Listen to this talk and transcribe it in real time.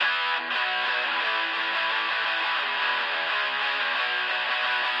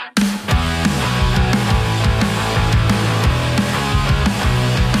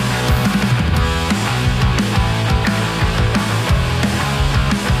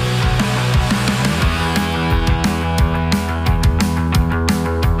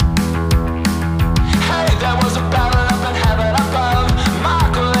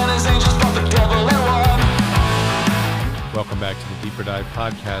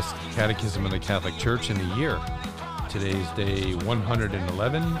last Catechism of the Catholic Church in the year. Today is day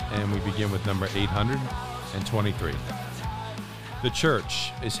 111, and we begin with number 823. The Church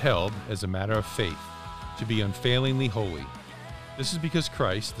is held as a matter of faith to be unfailingly holy. This is because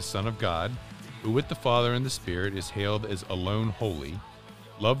Christ, the Son of God, who with the Father and the Spirit is hailed as alone holy,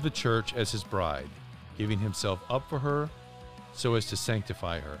 loved the Church as his bride, giving himself up for her so as to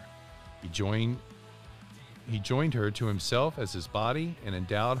sanctify her. He joined her to himself as his body and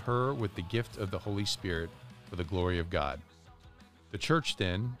endowed her with the gift of the Holy Spirit for the glory of God. The Church,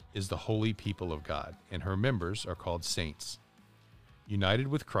 then, is the holy people of God, and her members are called saints. United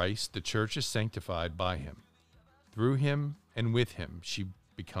with Christ, the Church is sanctified by him. Through him and with him, she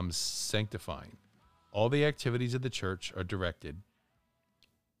becomes sanctifying. All the activities of the Church are directed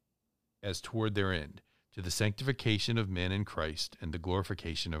as toward their end, to the sanctification of men in Christ and the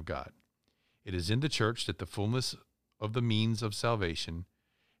glorification of God. It is in the Church that the fullness of the means of salvation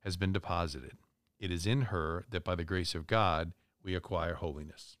has been deposited. It is in her that by the grace of God we acquire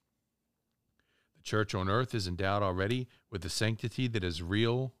holiness. The Church on earth is endowed already with a sanctity that is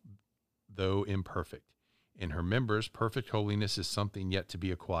real, though imperfect. In her members, perfect holiness is something yet to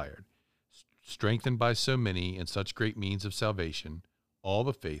be acquired. Strengthened by so many and such great means of salvation, all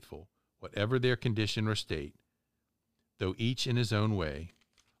the faithful, whatever their condition or state, though each in his own way,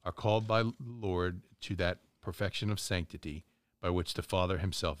 are called by the Lord to that perfection of sanctity by which the Father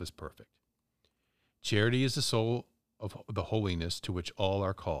himself is perfect. Charity is the soul of the holiness to which all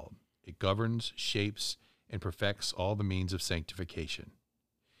are called. It governs, shapes, and perfects all the means of sanctification.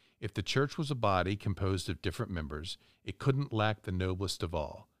 If the Church was a body composed of different members, it couldn't lack the noblest of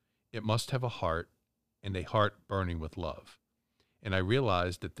all. It must have a heart, and a heart burning with love. And I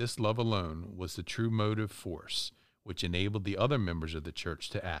realized that this love alone was the true motive force which enabled the other members of the Church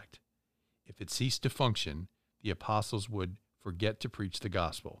to act. If it ceased to function, the apostles would forget to preach the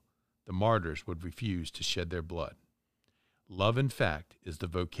gospel. The martyrs would refuse to shed their blood. Love, in fact, is the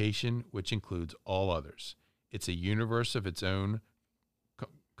vocation which includes all others. It's a universe of its own,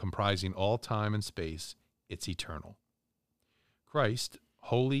 comprising all time and space. It's eternal. Christ,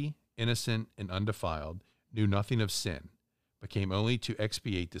 holy, innocent, and undefiled, knew nothing of sin, but came only to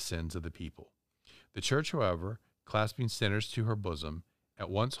expiate the sins of the people. The Church, however, clasping sinners to her bosom, at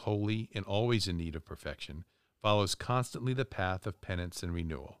once holy and always in need of perfection, follows constantly the path of penance and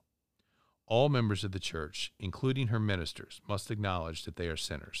renewal. All members of the Church, including her ministers, must acknowledge that they are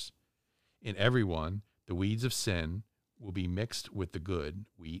sinners. In everyone, the weeds of sin will be mixed with the good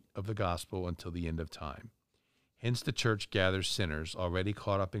wheat of the gospel until the end of time. Hence the Church gathers sinners already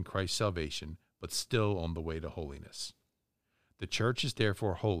caught up in Christ's salvation, but still on the way to holiness. The Church is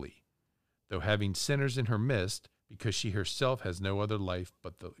therefore holy, though having sinners in her midst, because she herself has no other life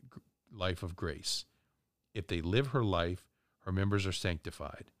but the life of grace. If they live her life, her members are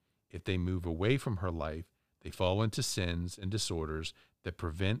sanctified. If they move away from her life, they fall into sins and disorders that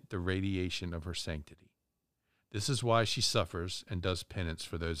prevent the radiation of her sanctity. This is why she suffers and does penance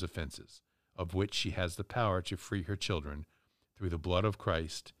for those offenses, of which she has the power to free her children through the blood of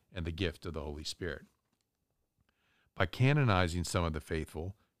Christ and the gift of the Holy Spirit. By canonizing some of the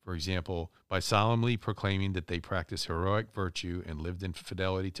faithful, for example, by solemnly proclaiming that they practice heroic virtue and lived in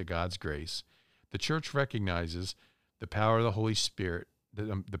fidelity to God's grace, the Church recognizes the power of the Holy Spirit,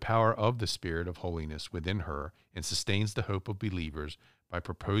 the power of the Spirit of holiness within her, and sustains the hope of believers by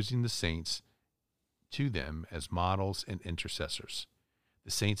proposing the saints to them as models and intercessors. The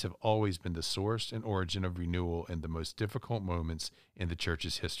saints have always been the source and origin of renewal in the most difficult moments in the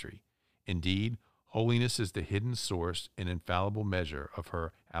Church's history. Indeed, holiness is the hidden source and infallible measure of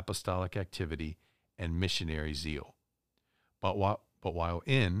her apostolic activity and missionary zeal. But while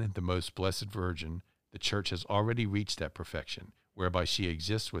in the most blessed Virgin, the Church has already reached that perfection, whereby she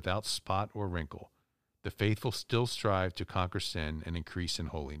exists without spot or wrinkle. The faithful still strive to conquer sin and increase in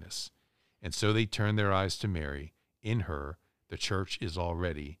holiness. And so they turn their eyes to Mary. In her, the Church is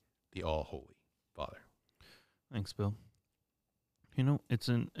already the all-holy. Father. Thanks, Bill. You know,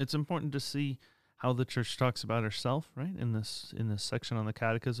 it's important to see how the Church talks about herself, right? In this section on the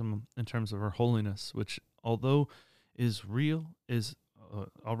Catechism, in terms of her holiness, which, although is real, is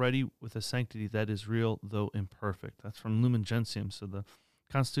already with a sanctity that is real, though imperfect. That's from Lumen Gentium, so the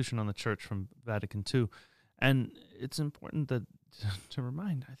Constitution on the Church from Vatican II. And it's important that to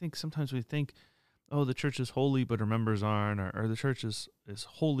remind, I think sometimes we think, oh, the Church is holy, but her members aren't, or the Church is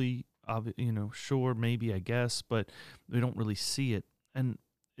holy, sure, maybe, I guess, but we don't really see it. And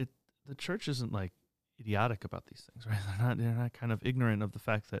the Church isn't like idiotic about these things, right? They're not kind of ignorant of the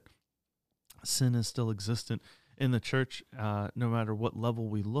fact that sin is still existent in the Church, no matter what level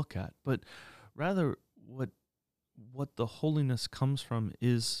we look at. But rather, what what the holiness comes from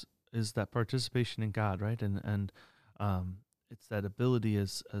is that participation in God, right? And it's that ability,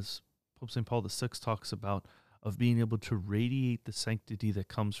 as Pope St. Paul VI talks about, of being able to radiate the sanctity that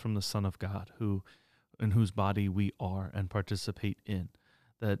comes from the Son of God, who in whose body we are and participate in.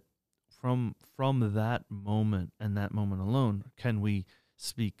 That from that moment and that moment alone can we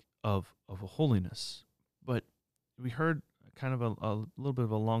speak of a holiness. But we heard kind of a little bit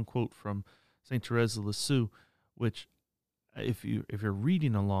of a long quote from Saint Therese of Lisieux, which if you're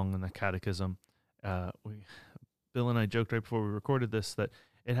reading along in the Catechism, Bill and I joked right before we recorded this that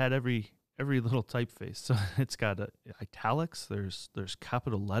it had every little typeface. So it's got italics, there's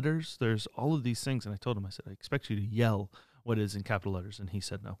capital letters, there's all of these things. And I told him, I said, I expect you to yell what is in capital letters. And he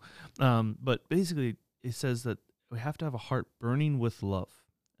said no. But basically, it says that we have to have a heart burning with love.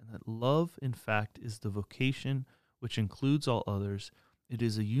 And that love, in fact, is the vocation which includes all others. It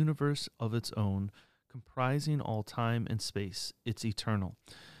is a universe of its own, comprising all time and space. It's eternal.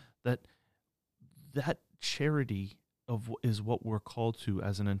 That charity is what we're called to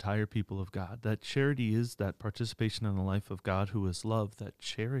as an entire people of God. That charity is that participation in the life of God who is love. That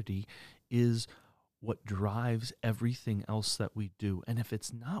charity is what drives everything else that we do. And if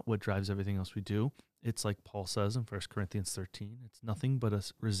it's not what drives everything else we do, it's like Paul says in 1 Corinthians 13, it's nothing but a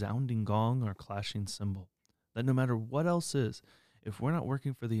resounding gong or clashing cymbal. That no matter what else is, if we're not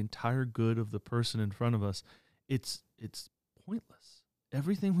working for the entire good of the person in front of us, it's pointless.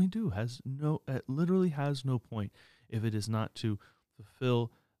 Everything we do literally has no point if it is not to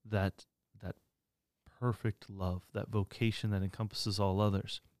fulfill that perfect love, that vocation that encompasses all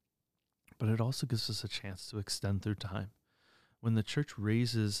others. But it also gives us a chance to extend through time. When the church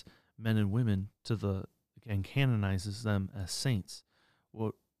raises men and women and canonizes them as saints,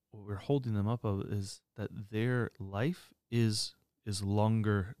 what we're holding them up of is that their life is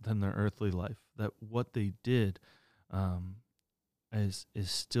longer than their earthly life. That what they did is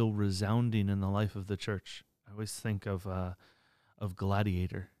still resounding in the life of the church. I always think of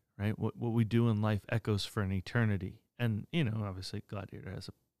Gladiator, right? What we do in life echoes for an eternity. And, obviously Gladiator has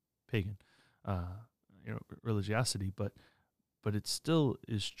a pagan, religiosity, but it still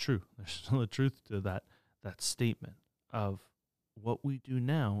is true. There's still a truth to that statement of what we do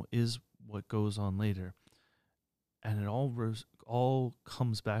now is what goes on later. And it all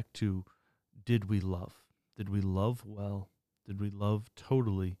comes back to, did we love? Did we love well? Did we love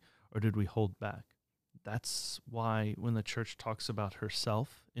totally? Or did we hold back? That's why when the church talks about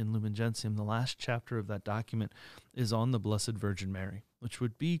herself in Lumen Gentium, the last chapter of that document is on the Blessed Virgin Mary, which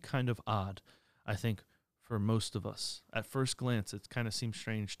would be kind of odd, I think, for most of us. At first glance, it kind of seems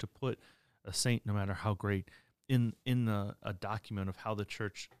strange to put a saint, no matter how great, in a document of how the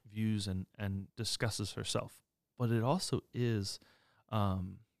church views and discusses herself. But it also is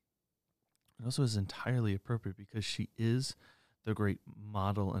entirely appropriate because she is the great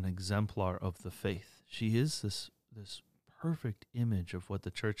model and exemplar of the faith. She is this perfect image of what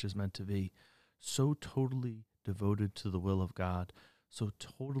the church is meant to be, so totally devoted to the will of God, so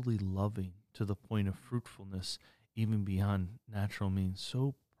totally loving to the point of fruitfulness, even beyond natural means,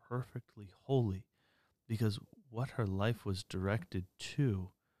 so perfectly holy, because what her life was directed to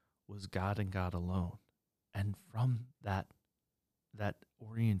was God and God alone. And from that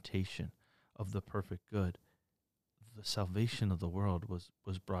orientation of the perfect good, the salvation of the world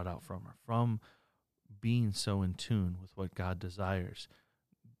was brought out from her. From being so in tune with what God desires,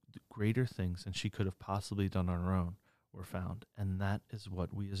 greater things than she could have possibly done on her own were found. And that is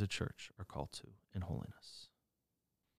what we as a church are called to in holiness.